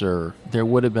closer, there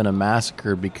would have been a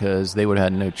massacre because they would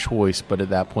have had no choice but at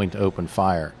that point to open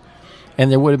fire. And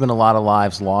there would have been a lot of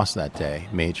lives lost that day,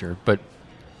 Major. But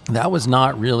that was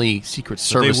not really Secret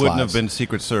Service lives. They wouldn't have been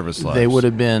Secret Service lives. They would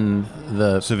have been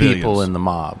the civilians. People in the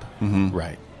mob. Mm-hmm.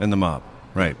 Right. In the mob,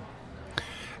 right.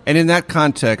 And in that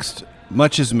context,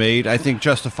 much is made, I think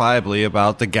justifiably,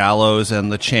 about the gallows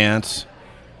and the chants.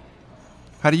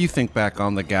 How do you think back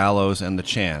on the gallows and the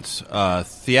chants?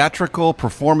 Theatrical,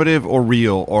 performative, or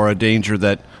real, or a danger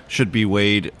that should be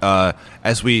weighed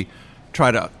as we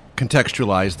try to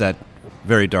contextualize that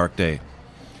very dark day?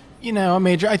 You know,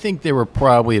 Major, I think there were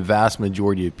probably a vast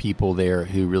majority of people there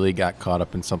who really got caught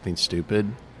up in something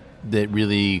stupid that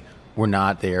really were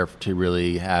not there to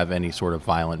really have any sort of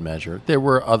violent measure. There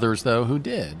were others, though, who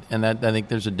did, and that I think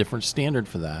there's a different standard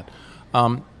for that.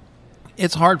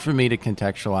 It's hard for me to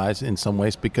contextualize in some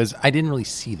ways because I didn't really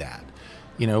see that.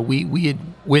 You know, we had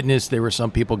witnessed there were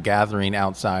some people gathering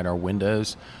outside our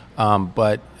windows,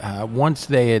 but once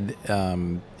they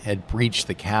had breached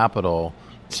the Capitol,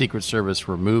 Secret Service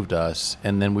removed us,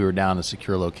 and then we were down in a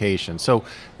secure location. So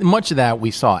much of that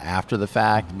we saw after the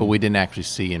fact, but we didn't actually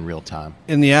see in real time.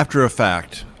 In the after the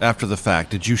fact,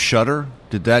 did you shudder?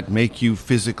 Did that make you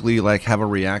physically have a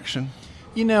reaction?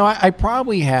 You know, I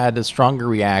probably had a stronger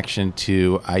reaction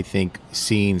to, I think,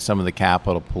 seeing some of the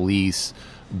Capitol Police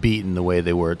beaten the way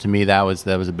they were. To me, that was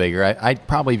a bigger. I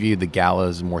probably viewed the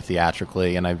gallows more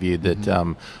theatrically, and I viewed that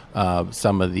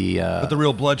some of the. But the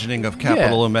real bludgeoning of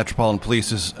Capitol and Metropolitan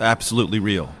Police is absolutely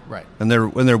real, right? And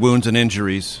their wounds and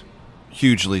injuries,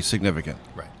 hugely significant.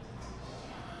 Right.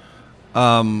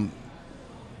 And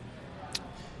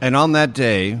on that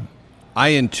day, I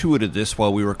intuited this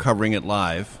while we were covering it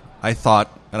live. I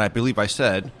thought, and I believe I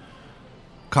said,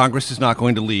 Congress is not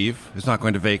going to leave, is not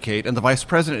going to vacate, and the Vice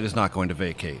President is not going to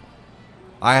vacate.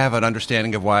 I have an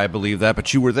understanding of why I believe that,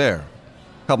 but you were there.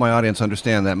 Help my audience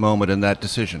understand that moment and that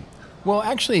decision. Well,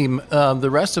 actually, the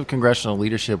rest of congressional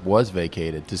leadership was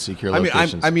vacated to secure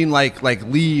locations. I mean, like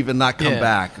leave and not come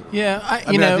back. Yeah, I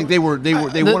think they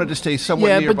wanted to stay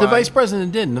somewhere nearby. Yeah, but the vice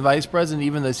president didn't. The vice president,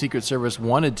 even the Secret Service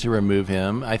wanted to remove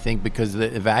him. I think because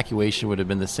the evacuation would have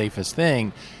been the safest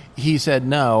thing. He said,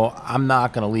 no, I'm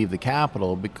not going to leave the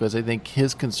Capitol, because I think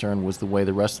his concern was the way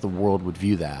the rest of the world would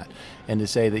view that. And to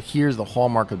say that here's the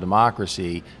hallmark of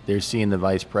democracy, they're seeing the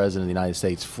vice president of the United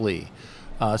States flee.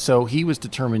 So he was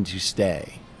determined to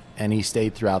stay, and he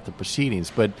stayed throughout the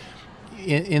proceedings. But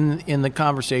in the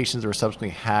conversations that were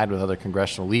subsequently had with other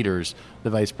congressional leaders, the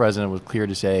vice president was clear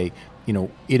to say,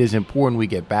 it is important we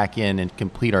get back in and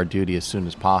complete our duty as soon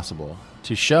as possible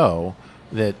to show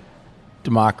that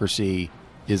democracy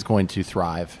is going to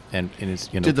thrive. And is,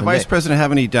 Did the vice president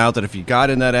have any doubt that if he got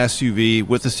in that SUV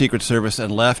with the Secret Service and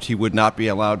left, he would not be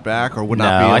allowed back, or would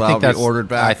not be allowed to be ordered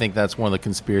back? I think that's one of the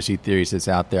conspiracy theories that's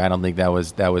out there. I don't think that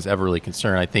was ever really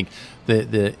concerned. I think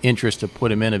the interest to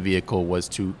put him in a vehicle was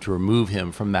to remove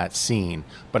him from that scene.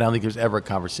 But I don't think there's ever a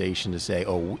conversation to say,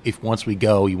 if once we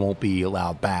go, you won't be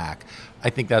allowed back. I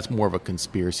think that's more of a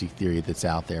conspiracy theory that's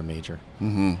out there, Major.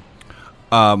 Mm-hmm.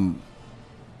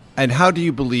 And how do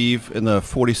you believe, in the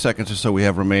 40 seconds or so we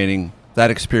have remaining,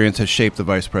 that experience has shaped the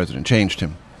vice president, changed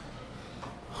him?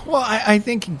 Well, I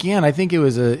think it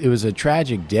was a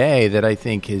tragic day that I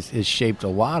think has shaped a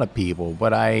lot of people.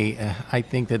 But I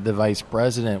think that the vice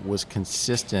president was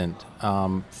consistent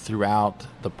throughout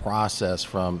the process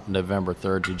from November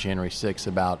 3rd to January 6th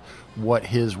about what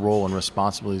his role and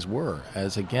responsibilities were.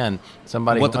 As, again,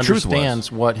 somebody who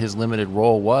understands what his limited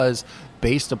role was,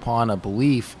 based upon a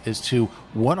belief as to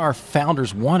what our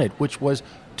founders wanted, which was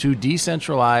to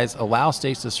decentralize, allow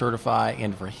states to certify,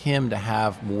 and for him to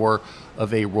have more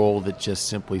of a role that just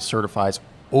simply certifies,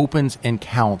 opens, and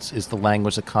counts is the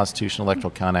language the Constitutional Electoral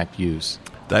Count Act use.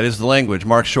 That is the language.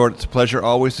 Marc Short, it's a pleasure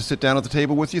always to sit down at the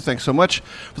table with you. Thanks so much.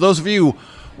 For those of you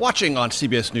watching on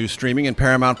CBS News Streaming and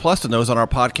Paramount Plus and those on our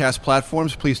podcast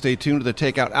platforms, please stay tuned to the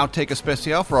Takeout Outtake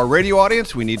Especial. For our radio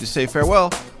audience, we need to say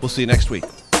farewell. We'll see you next week.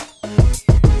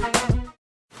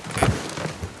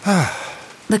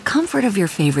 The comfort of your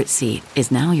favorite seat is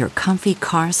now your comfy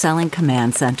car selling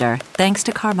command center, thanks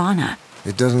to Carvana.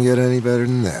 It doesn't get any better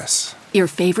than this. Your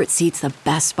favorite seat's the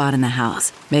best spot in the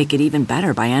house. Make it even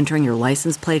better by entering your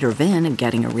license plate or VIN and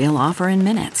getting a real offer in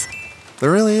minutes.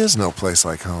 There really is no place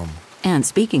like home. And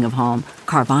speaking of home,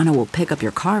 Carvana will pick up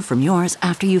your car from yours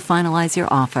after you finalize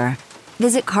your offer.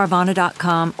 Visit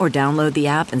Carvana.com or download the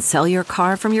app and sell your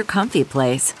car from your comfy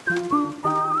place.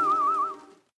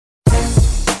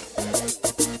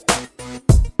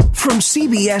 From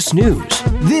CBS News,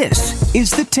 this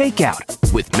is The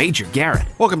Takeout with Major Garrett.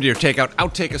 Welcome to your Takeout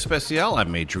Outtake Especial.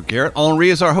 I'm Major Garrett. Henri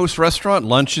is our host restaurant.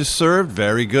 Lunch is served.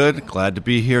 Very good. Glad to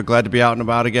be here. Glad to be out and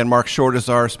about again. Marc Short is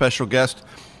our special guest.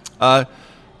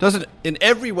 Doesn't in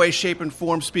every way, shape, and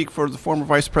form speak for the former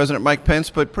Vice President Mike Pence,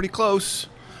 but pretty close.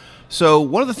 So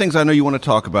one of the things I know you want to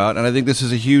talk about, and I think this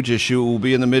is a huge issue, it will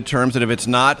be in the midterms, and if it's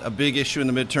not a big issue in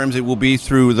the midterms, it will be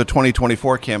through the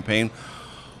 2024 campaign.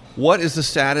 What is the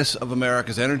status of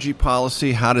America's energy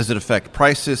policy? How does it affect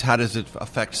prices? How does it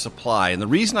affect supply? And the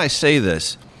reason I say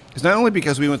this is not only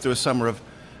because we went through a summer of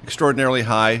extraordinarily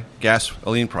high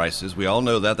gasoline prices. We all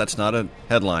know that. That's not a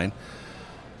headline.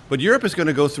 But Europe is going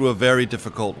to go through a very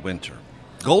difficult winter.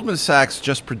 Goldman Sachs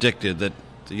just predicted that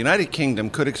the United Kingdom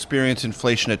could experience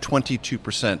inflation at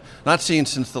 22%, not seen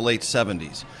since the late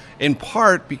 70s, in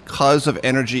part because of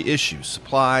energy issues,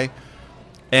 supply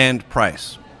and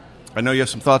price. I know you have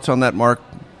some thoughts on that, Marc.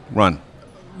 Run.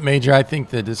 Major, I think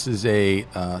that this is a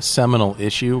seminal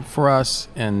issue for us,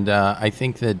 and I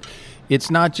think that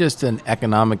it's not just an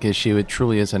economic issue, it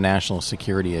truly is a national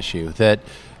security issue, that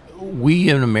we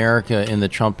in America in the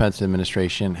Trump-Pence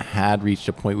administration had reached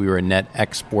a point we were a net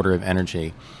exporter of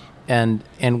energy, and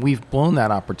we've blown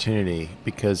that opportunity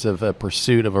because of a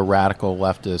pursuit of a radical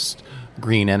leftist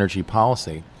green energy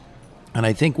policy. And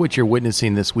I think what you're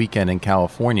witnessing this weekend in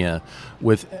California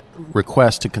with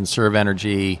requests to conserve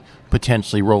energy,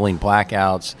 potentially rolling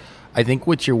blackouts, I think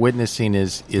what you're witnessing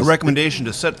is a recommendation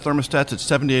to set thermostats at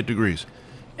 78 degrees.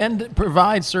 And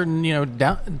provide certain,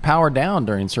 power down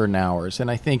during certain hours. And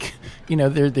I think,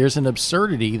 there's an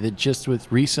absurdity that just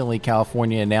with recently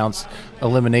California announced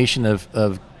elimination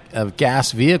of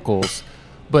gas vehicles,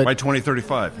 But by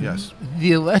 2035, yes.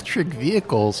 The electric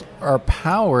vehicles are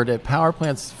powered at power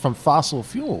plants from fossil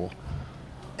fuel.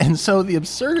 And so the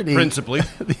absurdity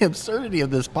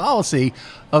of this policy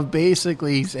of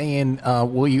basically saying,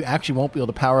 well, you actually won't be able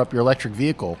to power up your electric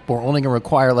vehicle. We're only going to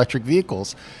require electric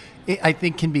vehicles, I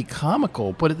think can be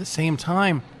comical. But at the same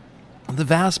time, the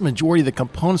vast majority of the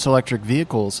components of electric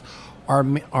vehicles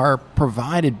are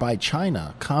provided by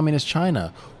China, communist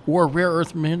China, or rare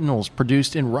earth minerals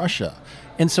produced in Russia.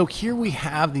 And so here we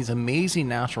have these amazing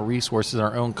natural resources in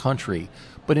our own country,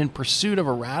 but in pursuit of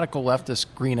a radical leftist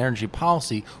green energy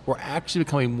policy, we're actually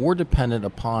becoming more dependent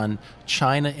upon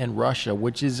China and Russia,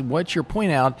 which is what you're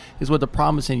pointing out is what the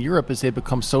problem is in Europe, is they've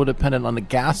become so dependent on the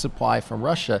gas supply from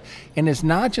Russia. And it's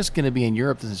not just going to be in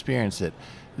Europe that's experienced it.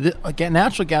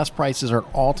 Natural gas prices are at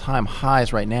all-time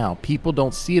highs right now. People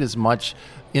don't see it as much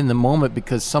in the moment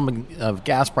because some of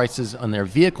gas prices on their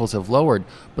vehicles have lowered.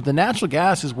 But the natural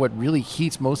gas is what really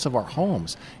heats most of our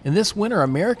homes. And this winter,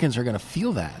 Americans are going to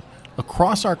feel that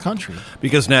across our country.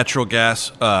 Because natural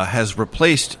gas has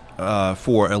replaced,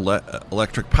 for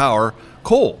electric power,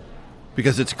 coal.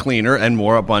 Because it's cleaner and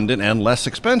more abundant and less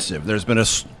expensive. There's been,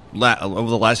 over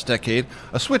the last decade,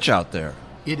 a switch out there.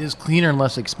 It is cleaner and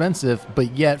less expensive,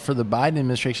 but yet for the Biden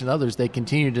administration and others, they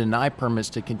continue to deny permits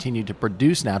to continue to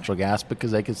produce natural gas because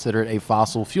they consider it a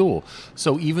fossil fuel.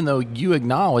 So even though you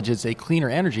acknowledge it's a cleaner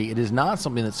energy, it is not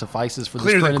something that suffices for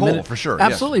cleaner this than coal, for sure.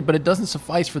 Absolutely, yes. But it doesn't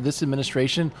suffice for this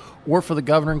administration or for the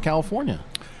governor in California.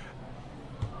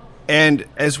 And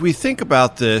as we think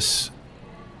about this,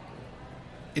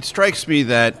 it strikes me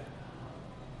that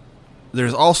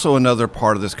there's also another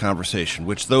part of this conversation,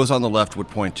 which those on the left would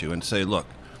point to and say, look,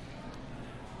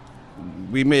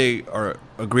 we may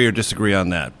agree or disagree on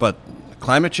that, but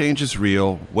climate change is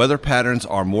real, weather patterns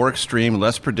are more extreme,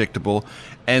 less predictable,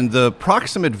 and the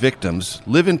proximate victims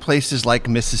live in places like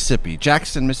Mississippi.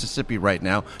 Jackson, Mississippi right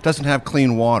now doesn't have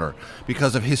clean water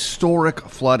because of historic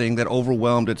flooding that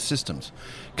overwhelmed its systems.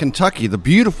 Kentucky, the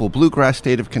beautiful bluegrass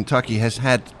state of Kentucky, has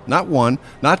had not one,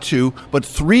 not two, but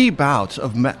 3 bouts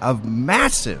of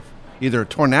massive either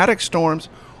tornadic storms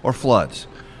or floods.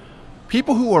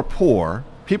 People who are poor,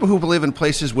 people who live in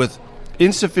places with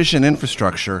insufficient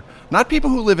infrastructure, not people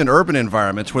who live in urban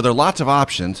environments where there are lots of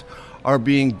options, are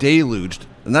being deluged,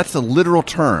 and that's the literal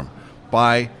term,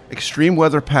 by extreme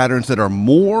weather patterns that are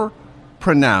more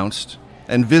pronounced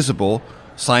and visible,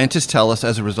 scientists tell us,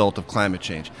 as a result of climate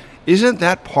change. Isn't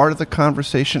that part of the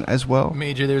conversation as well?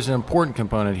 Major, there's an important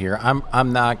component here.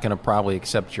 I'm not going to probably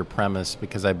accept your premise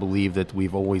because I believe that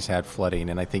we've always had flooding,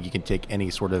 and I think you can take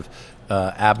any sort of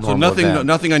abnormal So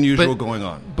nothing unusual going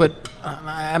on. But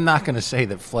I'm not going to say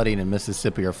that flooding in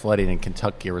Mississippi or flooding in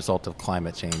Kentucky are a result of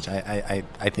climate change. I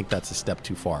think that's a step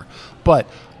too far. But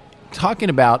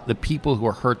talking about the people who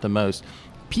are hurt the most,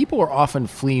 people are often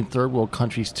fleeing third world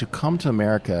countries to come to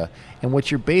America, and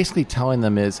what you're basically telling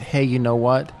them is, hey, you know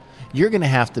what? You're going to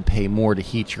have to pay more to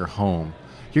heat your home.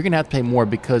 You're going to have to pay more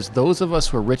because those of us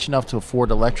who are rich enough to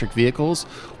afford electric vehicles,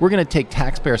 we're going to take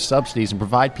taxpayer subsidies and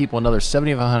provide people another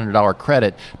 $7,500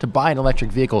 credit to buy an electric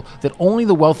vehicle that only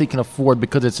the wealthy can afford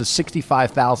because it's a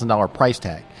 $65,000 price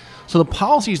tag. So the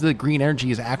policies that green energy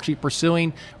is actually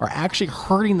pursuing are actually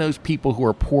hurting those people who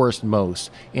are poorest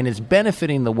most, and it's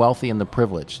benefiting the wealthy and the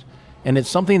privileged. And it's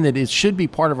something that should be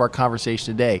part of our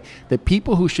conversation today, that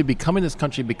people who should be coming to this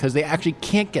country because they actually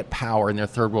can't get power in their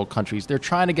third world countries, they're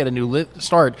trying to get a new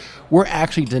start, we're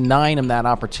actually denying them that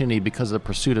opportunity because of the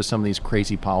pursuit of some of these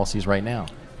crazy policies right now.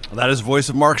 Well, that is the voice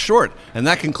of Marc Short. And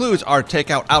that concludes our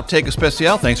Takeout Outtake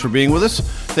Especial. Thanks for being with us.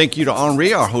 Thank you to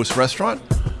Henri, our host restaurant.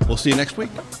 We'll see you next week.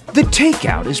 The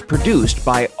Takeout is produced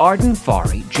by Arden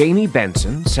Farhi, Jamie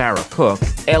Benson, Sarah Cook,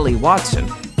 Ellie Watson,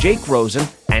 Jake Rosen,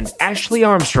 and Ashley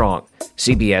Armstrong.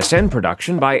 CBSN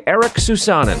production by Eric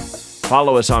Susanen.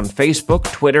 Follow us on Facebook,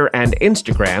 Twitter, and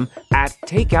Instagram at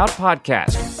Takeout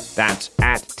Podcast. That's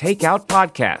at Takeout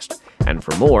Podcast. And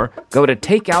for more, go to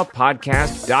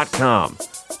takeoutpodcast.com.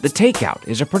 The Takeout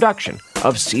is a production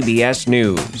of CBS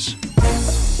News.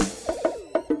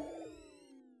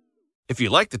 If you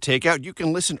like The Takeout, you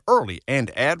can listen early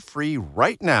and ad-free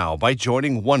right now by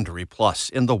joining Wondery Plus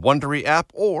in the Wondery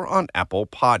app or on Apple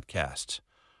Podcasts.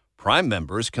 Prime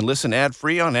members can listen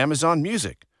ad-free on Amazon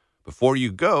Music. Before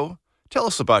you go, tell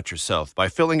us about yourself by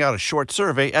filling out a short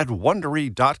survey at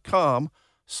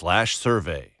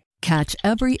Wondery.com/survey. Catch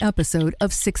every episode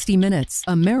of 60 Minutes,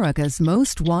 America's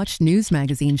most watched news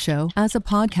magazine show, as a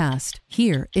podcast.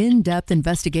 Hear in-depth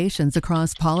investigations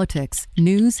across politics,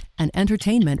 news, and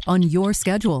entertainment on your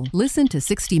schedule. Listen to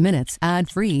 60 Minutes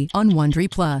ad-free on Wondery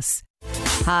Plus.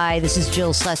 Hi, this is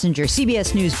Jill Schlesinger,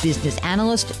 CBS News business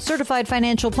analyst, certified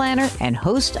financial planner, and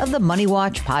host of the Money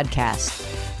Watch podcast.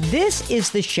 This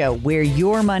is the show where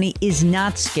your money is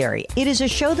not scary. It is a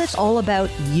show that's all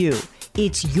about you.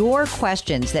 It's your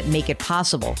questions that make it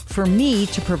possible for me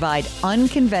to provide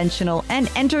unconventional and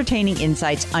entertaining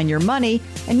insights on your money,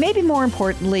 and maybe more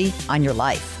importantly, on your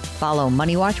life. Follow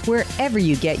Money Watch wherever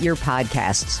you get your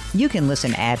podcasts. You can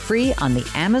listen ad-free on the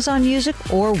Amazon Music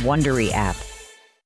or Wondery app.